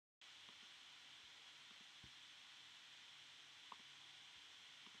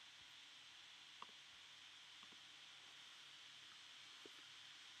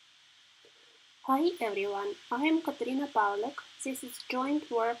Hi everyone, I am Kateryna Pavlyk. This is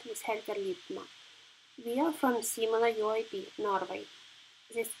joint work with Helger Lipmaa. We are from Simula UAB, Norway.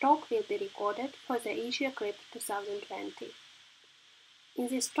 This talk will be recorded for the Asiacrypt 2020. In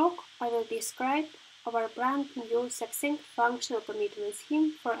this talk, I will describe our brand new succinct functional commitment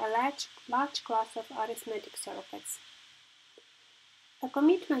scheme for a large class of arithmetic circuits. A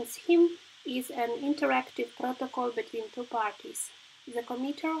commitment scheme is an interactive protocol between two parties, the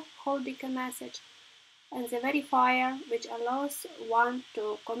committer holding a message and the verifier, which allows one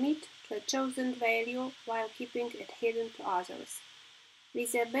to commit to a chosen value while keeping it hidden to others,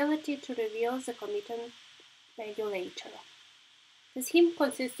 with the ability to reveal the committed value later. The scheme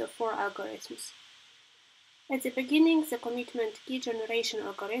consists of 4 algorithms. At the beginning, the commitment key generation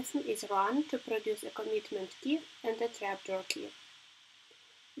algorithm is run to produce a commitment key and a trapdoor key.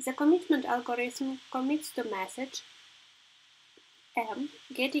 The commitment algorithm commits to message M,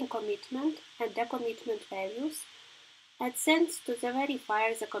 getting commitment and decommitment values, and sends to the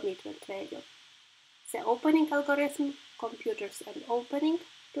verifier the commitment value. The opening algorithm computes an opening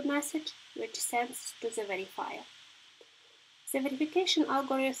to message, which sends to the verifier. The verification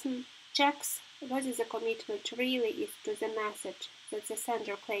algorithm checks whether the commitment really is to the message that the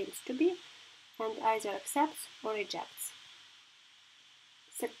sender claims to be, and either accepts or rejects.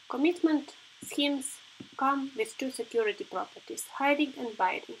 The commitment schemes come with 2 security properties, hiding and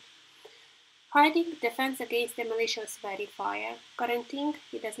binding. Hiding defends against a malicious verifier, guaranteeing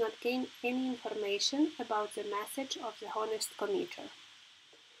he does not gain any information about the message of the honest committer.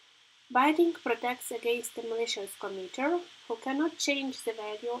 Binding protects against a malicious committer who cannot change the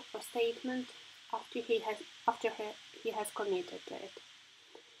value or statement after he has committed to it.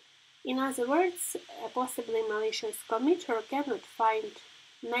 In other words, a possibly malicious committer cannot find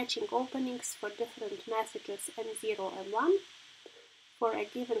matching openings for different messages M0 and 1 for a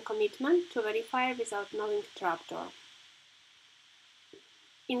given commitment to verify without knowing trapdoor.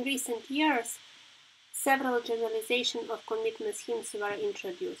 In recent years, several generalizations of commitment schemes were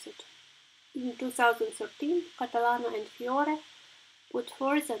introduced. In 2013, Kateryna and Fiore put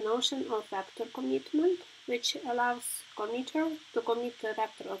forth the notion of vector commitment, which allows committer to commit to a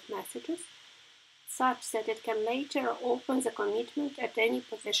vector of messages such that it can later open the commitment at any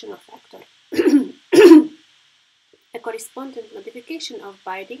position of vector. A corresponding modification of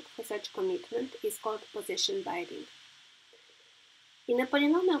binding for such commitment is called position binding. In a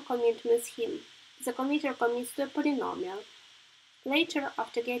polynomial commitment scheme, the committer commits to a polynomial. Later,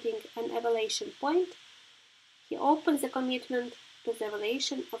 after getting an evaluation point, he opens the commitment to the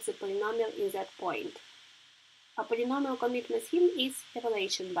evaluation of the polynomial in that point. A polynomial commitment scheme is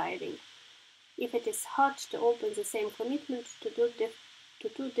evaluation binding, if it is hard to open the same commitment to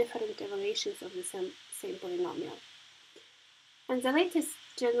two different evaluations of the same polynomial. And the latest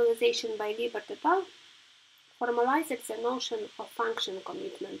generalization by Liebert et al. Formalizes the notion of function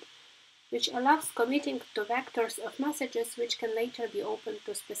commitment, which allows committing to vectors of messages which can later be opened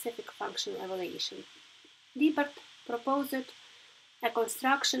to specific function evaluation. Liebert proposed a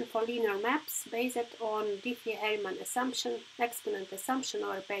construction for linear maps based on Diffie-Hellman assumption, exponent assumption,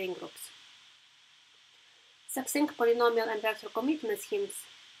 or pairing groups. Succinct polynomial and vector commitment schemes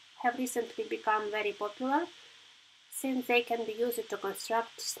have recently become very popular since they can be used to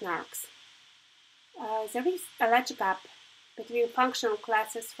construct snarks. There is a large gap between functional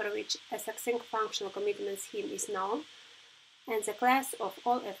classes for which a succinct functional commitment scheme is known and the class of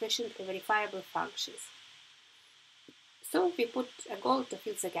all efficiently verifiable functions. So we put a goal to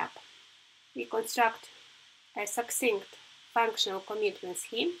fill the gap. We construct a succinct functional commitment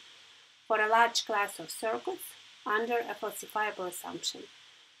scheme for a large class of circuits under a falsifiable assumption.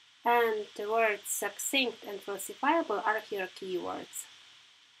 And the words succinct and falsifiable are here keywords.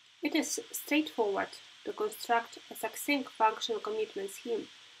 It is straightforward to construct a succinct functional commitment scheme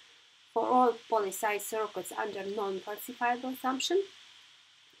for all poly-size circuits under non-falsifiable assumption.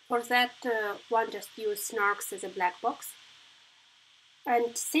 For that, one just use snarks as a black box.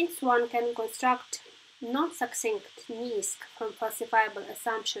 And since one can construct non-succinct NISC from falsifiable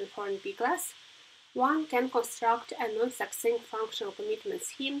assumption for NP class, one can construct a non-succinct functional commitment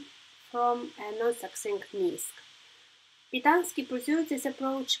scheme from a non-succinct NISC. Pitansky pursued this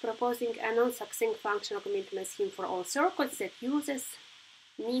approach, proposing a non-succinct functional commitment scheme for all circuits that uses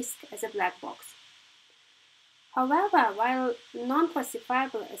NISC as a black box. However, while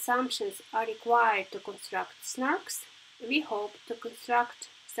non-falsifiable assumptions are required to construct snarks, we hope to construct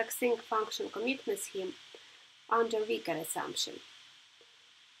succinct functional commitment scheme under weaker assumption.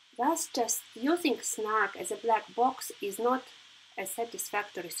 Thus, just using snark as a black box is not a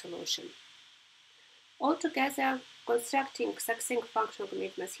satisfactory solution. Altogether, constructing succinct functional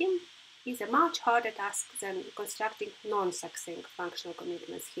commitment scheme is a much harder task than constructing non-succinct functional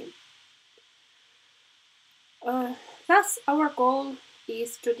commitment scheme. Thus, our goal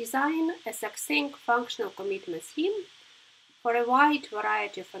is to design a succinct functional commitment scheme for a wide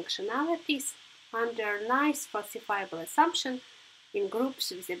variety of functionalities under nice falsifiable assumption in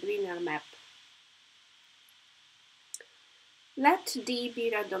groups with a linear map. Let D be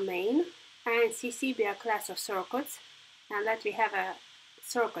a domain and CC be a class of circuits, and let we have a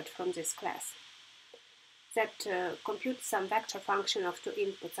circuit from this class that computes some vector function of two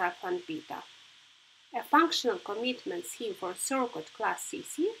inputs alpha and beta. A functional commitment scheme for circuit class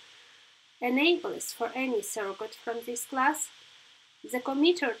CC enables for any circuit from this class the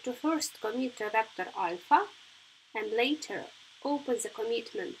committer to first commit a vector alpha and later open the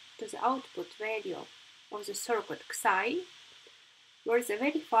commitment to the output value of the circuit Xi, where the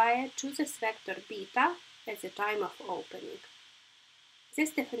verifier chooses vector beta at the time of opening.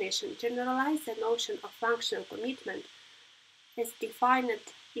 This definition generalizes the notion of functional commitment as defined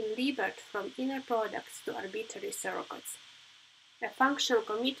in Liebert from inner products to arbitrary circuits. A functional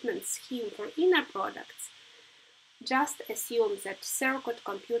commitment scheme for inner products just assumes that circuit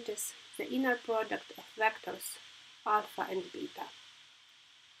computes the inner product of vectors alpha and beta.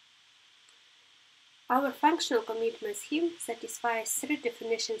 Our functional commitment scheme satisfies three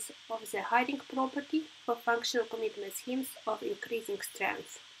definitions of the hiding property for functional commitment schemes of increasing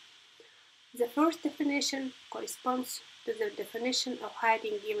strength. The first definition corresponds to the definition of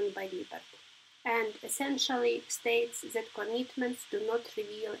hiding given by Liebert, and essentially states that commitments do not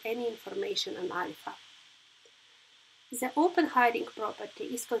reveal any information on alpha. The open hiding property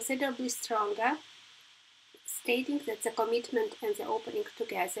is considerably stronger, stating that the commitment and the opening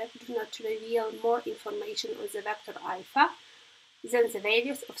together do not reveal more information on the vector alpha than the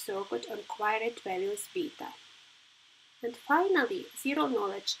values of circuit on queried values beta. And finally, zero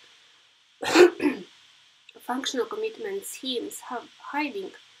knowledge functional commitment schemes have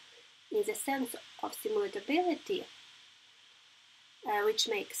hiding in the sense of simulatability, which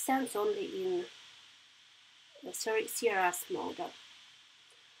makes sense only in the CRS model.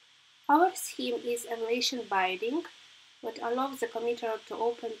 Our scheme is evaluation binding, which allows the committer to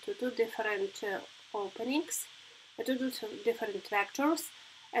open to two different openings, two different vectors,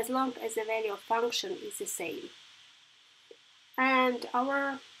 as long as the value of function is the same. And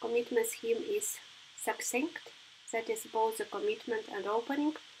our commitment scheme is succinct, that is both the commitment and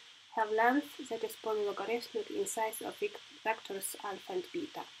opening have length that is polylogarithmic in size of vectors alpha and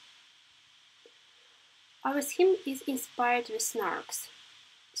beta. Our scheme is inspired with snarks.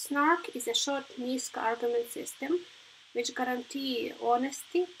 Snark is a short NISC argument system which guarantees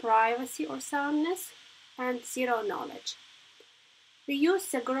honesty, privacy or soundness, and zero knowledge. We use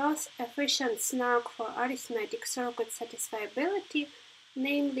the growth-efficient snark for arithmetic circuit satisfiability,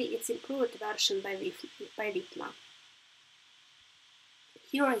 namely its improved version by Lipmaa.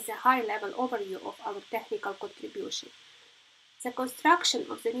 Here is a high-level overview of our technical contribution. The construction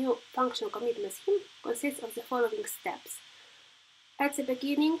of the new functional commitment scheme consists of the following steps. At the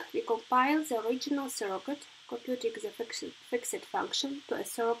beginning, we compile the original circuit, computing the fixed function to a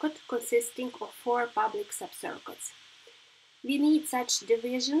circuit consisting of 4 Pavlyk subcircuits. We need such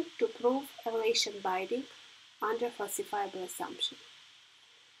division to prove evaluation binding under falsifiable assumption.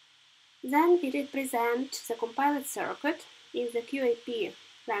 Then we represent the compiled circuit in the QAP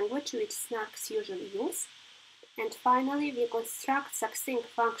language which snarks usually use. And finally, we construct succinct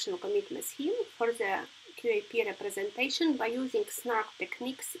functional commitment scheme for the QAP representation by using snark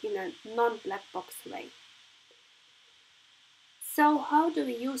techniques in a non-black box way. So how do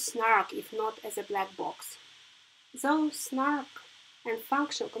we use snark if not as a black box? Though snark and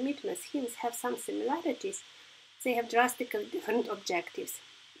functional commitment schemes have some similarities, they have drastically different objectives.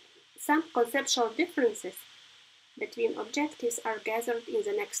 Some conceptual differences between objectives are gathered in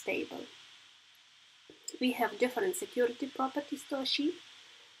the next table. We have different security properties to achieve.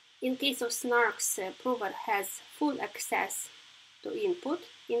 In case of snarks, prover has full access to input.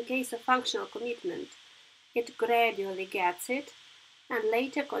 In case of functional commitment, it gradually gets it and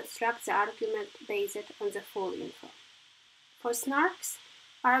later constructs the argument based on the full info. For snarks,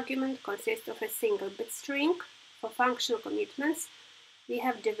 argument consists of a single bit string. For functional commitments, we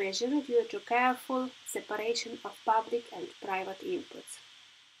have division due to careful separation of public and private inputs.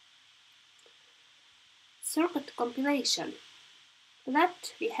 Circuit compilation.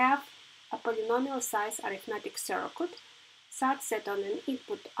 Let we have a polynomial size arithmetic circuit such that on an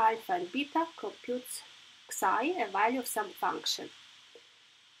input alpha and beta computes Xi, a value of some function.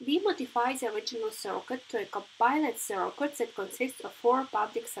 We modify the original circuit to a compiled circuit that consists of 4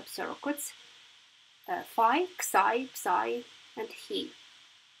 Pavlyk subcircuits, phi, Xi, Psi, and He.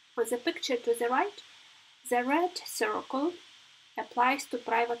 On the picture to the right, the red circle applies to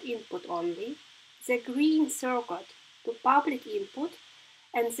private input only, the green circle to public input,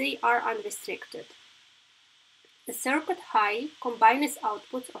 and they are unrestricted. The circuit high combines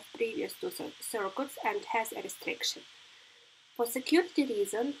outputs of previous two circuits and has a restriction. For security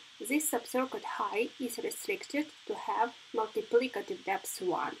reason, this subcircuit high is restricted to have multiplicative depth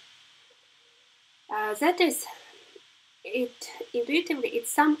 1. That is, intuitively it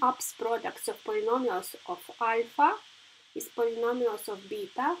sums up products of polynomials of alpha with polynomials of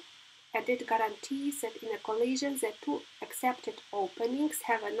beta, and it guarantees that in a collision the two accepted openings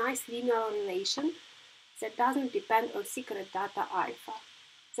have a nice linear relation that doesn't depend on secret data alpha.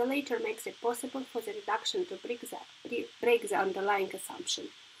 The latter makes it possible for the reduction to break the underlying assumption.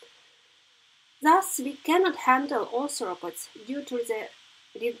 Thus, we cannot handle all circuits due to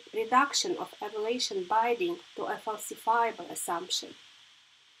the reduction of evaluation binding to a falsifiable assumption.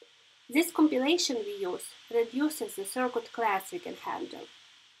 This compilation we use reduces the circuit class we can handle.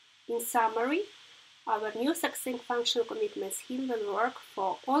 In summary, our new succinct functional commitment scheme will work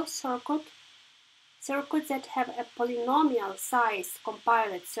for all circuits that have a polynomial size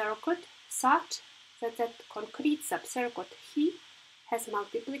compiled circuit such that the concrete subcircuit He has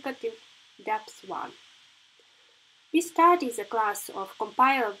multiplicative depth 1. We study the class of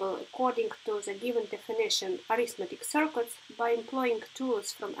compilable according to the given definition arithmetic circuits by employing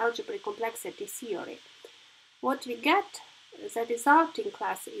tools from algebraic complexity theory. What we get, the resulting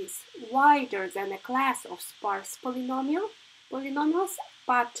class is wider than a class of sparse polynomials,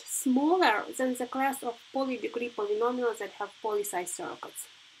 but smaller than the class of polydegree polynomials that have polysize circuits.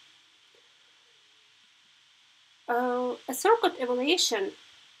 A circuit evaluation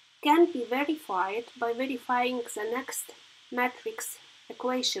can be verified by verifying the next matrix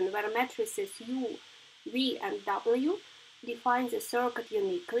equation, where matrices U, V, and W define the circuit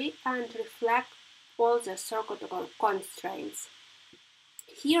uniquely and reflect all the circuit constraints.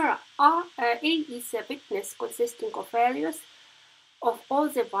 Here, A is a witness consisting of values of all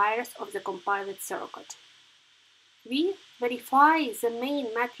the wires of the compiled circuit. We verify the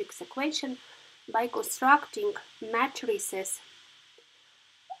main matrix equation by constructing matrices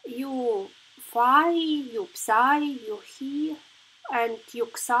U phi, U psi, U he, and U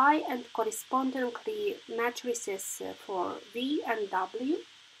psi, and correspondingly matrices for V and W,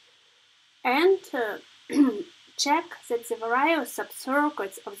 and check that the various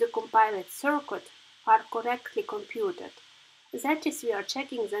subcircuits of the compiled circuit are correctly computed. That is, we are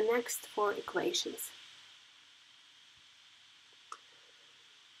checking the next 4 equations.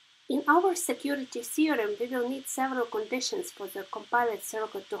 In our security theorem, we will need several conditions for the compiled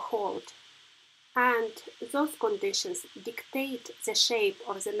circuit to hold, and those conditions dictate the shape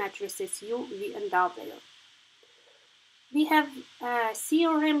of the matrices U, V, and W. We have a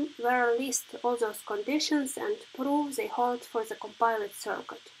theorem where we list all those conditions and prove they hold for the compiled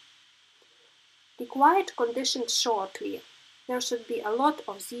circuit. Required conditions shortly. There should be a lot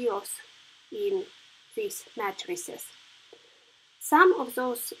of zeros in these matrices. Some of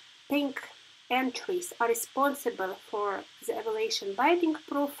those pink entries are responsible for the evaluation binding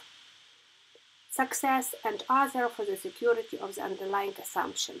proof success, and other for the security of the underlying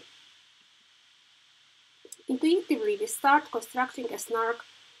assumption. Intuitively, we start constructing a snark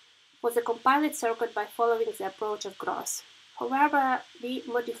for the compiled circuit by following the approach of Gross. However, we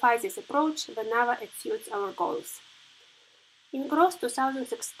modify this approach whenever it suits our goals. In Gross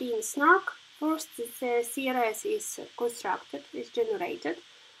 2016 snark, first the CRS is constructed, is generated,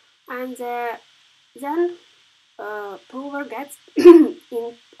 and then prover gets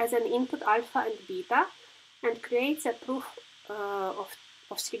as an input alpha and beta and creates a proof of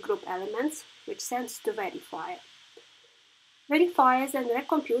 3 group elements, which sends to verifier. Verifier then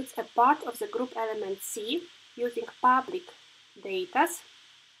recomputes a part of the group element C using public datas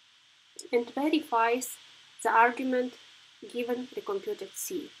and verifies the argument given recomputed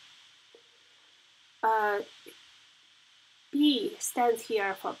C. P stands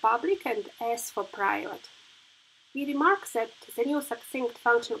here for public and S for private. We remark that the new succinct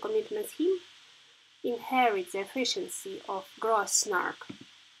functional commitment scheme inherits the efficiency of Gross snark.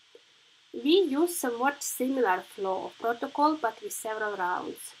 We use somewhat similar flow of protocol but with several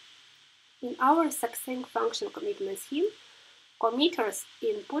rounds. In our succinct functional commitment scheme, committer's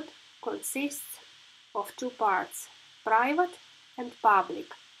input consists of 2 parts, private and public.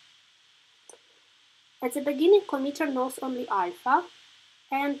 At the beginning, committer knows only alpha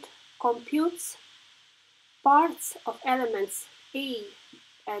and computes parts of elements A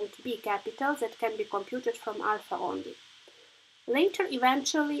and B capital that can be computed from alpha only. Later,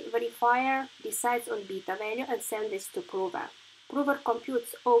 eventually, verifier decides on beta value and sends this to prover. prover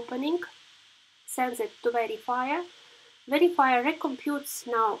computes opening, sends it to verifier. Verifier recomputes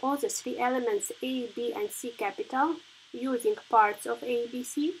now all the three elements A, B, and C capital using parts of A, B,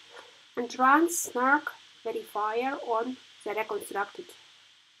 C, and runs snark verifier on the reconstructed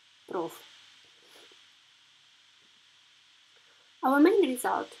proof. Our main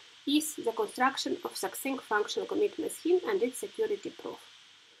result is the construction of succinct functional commitment scheme and its security proof.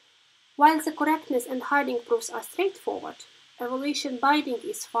 While the correctness and hiding proofs are straightforward, evaluation binding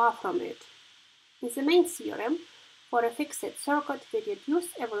is far from it. In the main theorem, for a fixed circuit, we reduce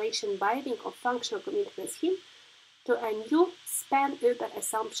evaluation binding of functional commitment scheme to a new span-over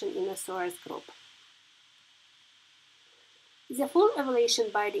assumption in a source group. The full evaluation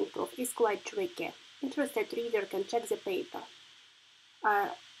binding proof is quite tricky. Interested reader can check the paper.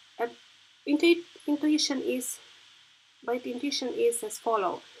 Intuition is as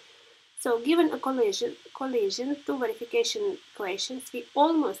follows. So given a collision, two verification equations, we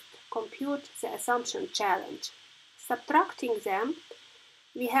almost compute the assumption challenge. Subtracting them,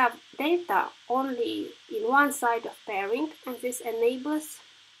 we have data only in one side of pairing, and this enables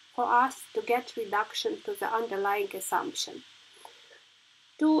for us to get reduction to the underlying assumption.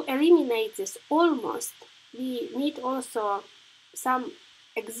 To eliminate this almost, we need also some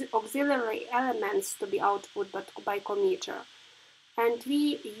auxiliary elements to be output by commuter. And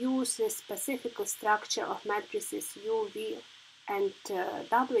we use the specific structure of matrices U, V, and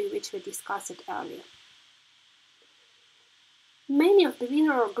W, which we discussed earlier. Many of the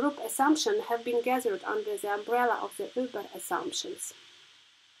Wiener group assumptions have been gathered under the umbrella of the Uber assumptions.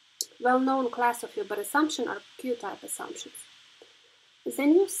 Well-known class of Uber assumptions are Q-type assumptions. The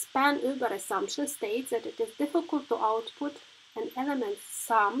new span-Uber assumption states that it is difficult to output an element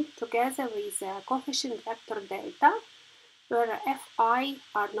sum together with the coefficient vector delta, where Fi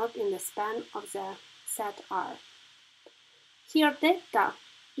are not in the span of the set R. Here delta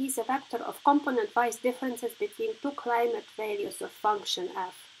is a vector of component-wise differences between two climate values of function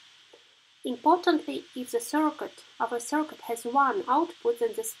f. Importantly, if our circuit has one output,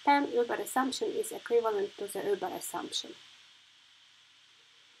 then the span-Uber assumption is equivalent to the Uber assumption.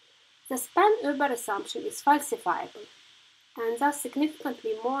 The span-Uber assumption is falsifiable, and thus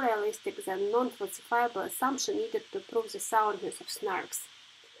significantly more realistic than non-falsifiable assumption needed to prove the soundness of snarks.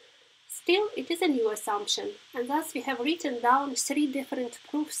 Still, it is a new assumption, and thus we have written down three different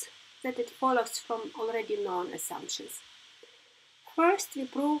proofs that it follows from already known assumptions. First, we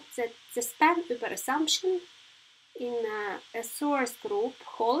prove that the span-Uber assumption in a source group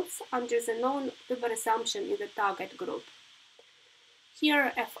holds under the known Uber assumption in the target group.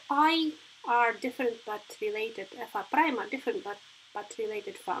 Here, Fi are different but related, Fi prime are different but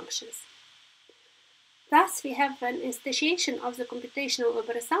related functions. Thus, we have an instantiation of the computational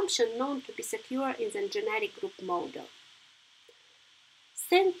Uber assumption known to be secure in the generic group model.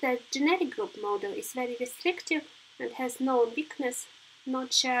 Since the generic group model is very restrictive and has known weakness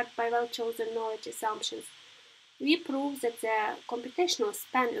not shared by well-chosen knowledge assumptions, we prove that the computational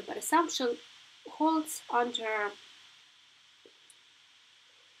span-Uber assumption holds under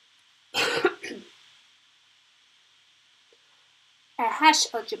a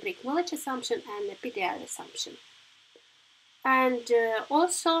hash algebraic knowledge assumption and a PDL assumption. And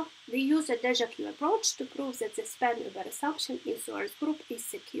also, we use a Déjà-Q approach to prove that the span-Uber assumption in source group is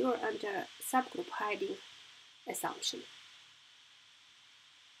secure under subgroup hiding assumption.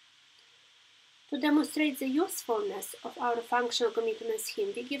 To demonstrate the usefulness of our functional commitment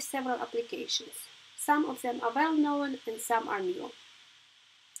scheme, we give several applications. Some of them are well known and some are new.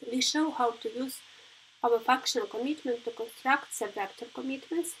 We show how to use our functional commitment to construct subvector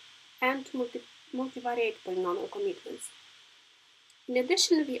commitments and multivariate polynomial commitments. In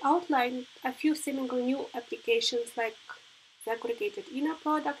addition, we outlined a few seemingly new applications like the aggregated inner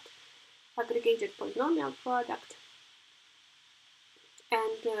product, aggregated polynomial product,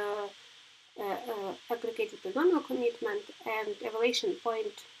 and aggregated polynomial commitment and evaluation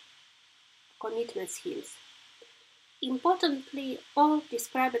point commitment schemes. Importantly, all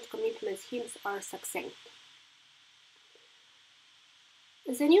described commitment schemes are succinct.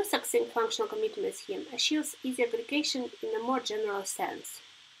 The new succinct functional commitment scheme achieves easy aggregation in a more general sense.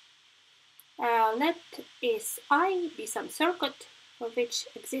 Let I be some circuit for which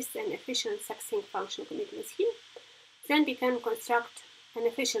exists an efficient succinct functional commitment scheme. Then we can construct an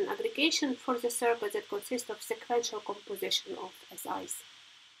efficient aggregation for the circuit that consists of sequential composition of SIs.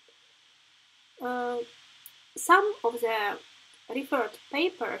 Some of the referred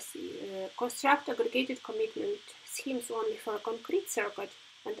papers construct aggregated commitment schemes only for a concrete circuit,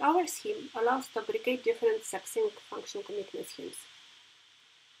 and our scheme allows to aggregate different succinct functional commitment schemes.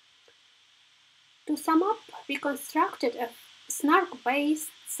 To sum up, we constructed a snark-based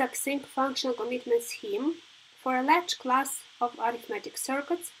succinct functional commitment scheme for a large class of arithmetic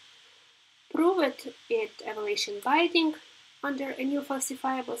circuits, proved its evaluation binding under a new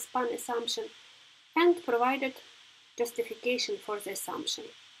falsifiable span assumption, and provided justification for the assumption.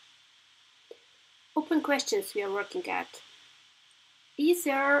 Open questions we are working at. Is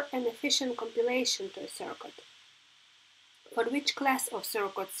there an efficient compilation to a circuit? For which class of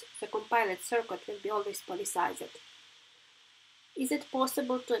circuits the compiled circuit will be always polycized? Is it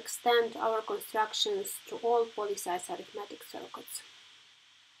possible to extend our constructions to all polysize arithmetic circuits?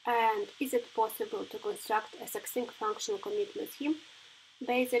 And is it possible to construct a succinct functional commitment scheme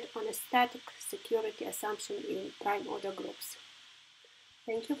based on a static security assumption in prime order groups?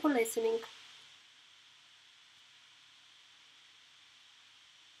 Thank you for listening.